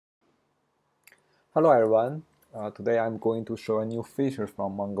Hello everyone. Today I'm going to show a new feature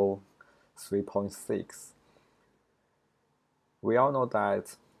from Mongo 3.6. We all know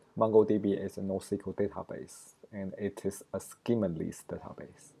that MongoDB is a NoSQL database and it is a schema-less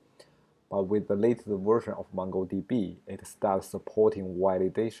database. But with the latest version of MongoDB, it starts supporting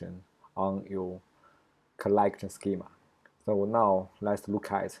validation on your collection schema. So now let's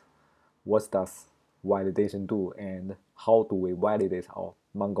look at what does validation do and how do we validate our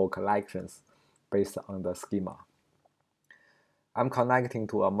Mongo collections based on the schema. I'm connecting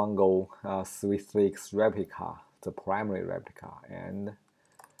to a Mongo 3.6 replica, the primary replica, and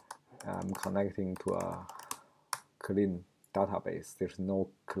I'm connecting to a clean database. There's no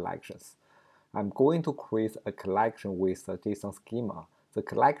collections. I'm going to create a collection with a JSON schema. The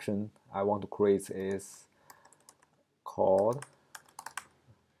collection I want to create is called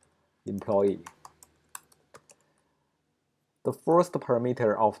employee. The first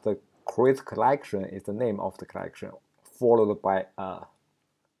parameter of the create collection is the name of the collection, followed by a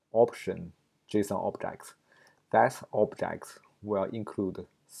option JSON object. That object will include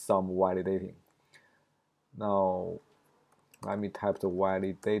some validating. Now, let me type the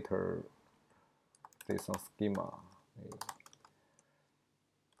validator JSON schema.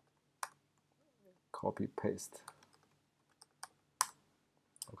 Copy paste.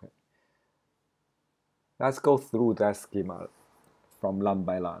 Okay. Let's go through that schema from line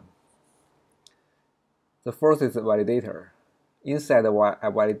by line. The first is validator. Inside the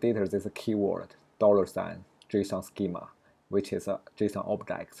validator, there's a keyword $JSON schema, which is a JSON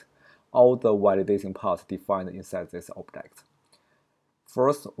object. All the validation parts defined inside this object.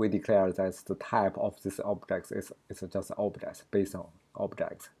 First, we declare that the type of this object is just an object based on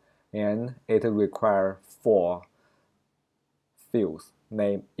object, and it requires 4 fields: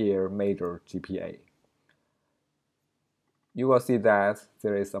 name, year, major, GPA. You will see that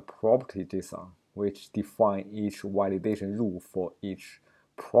there is a property JSON which defines each validation rule for each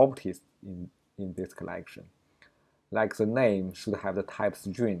property in this collection. Like the name should have the type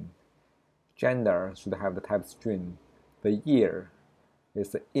string, gender should have the type string, the year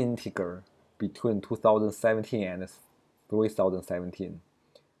is the integer between 2017 and 3017,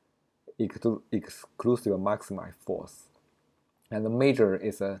 exclusive maximize false, and the major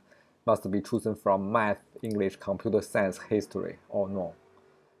is must be chosen from math, English, computer science, history, or no.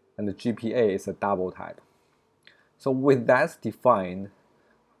 And the GPA is a double type. So with that defined,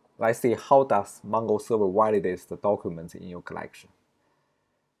 let's see how does Mongo server validate the documents in your collection.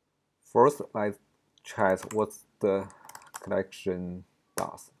 First, let's check what the collection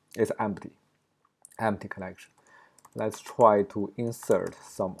does. It's empty collection. Let's try to insert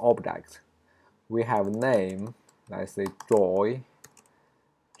some objects. We have name, let's say Joy,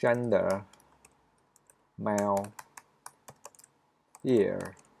 gender, male,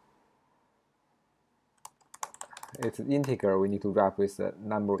 year. It's an integer, we need to wrap with a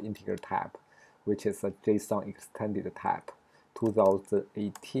number integer type, which is a JSON extended type,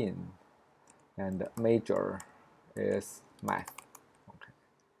 2018, and major is math. Okay.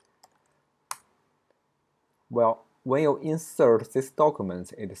 Well, when you insert this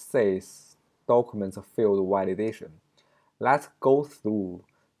document, it says documents field validation. Let's go through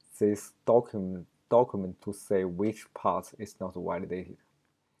this document to say which part is not validated.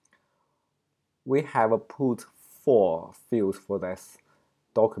 We have put 4 fields for this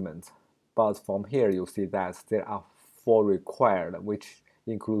document, but from here you see that there are 4 required, which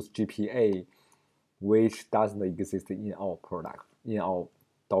includes GPA, which doesn't exist in our product, in our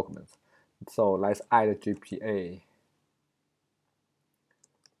documents. So let's add GPA.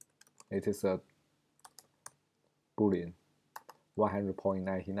 It is a Boolean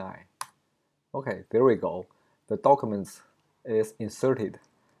 100.99. Okay, there we go. The document is inserted.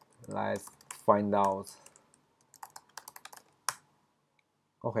 Let's find out.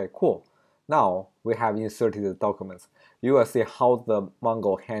 Okay, cool. Now we have inserted the documents. You will see how the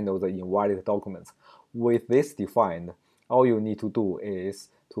Mongo handles the invalid documents. With this defined, all you need to do is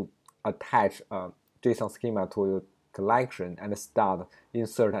to attach a JSON schema to your collection and start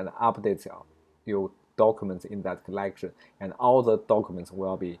insert and update your documents in that collection, and all the documents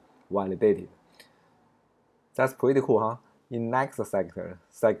will be validated. That's pretty cool, huh? In next section,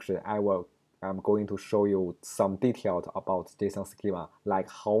 I'm going to show you some details about JSON schema, like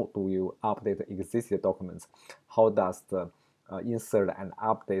how do you update existing documents, how does the insert and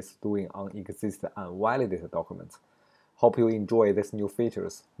updates doing on existing unvalidated documents. Hope you enjoy these new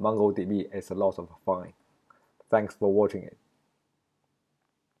features. MongoDB is a lot of fun. Thanks for watching it.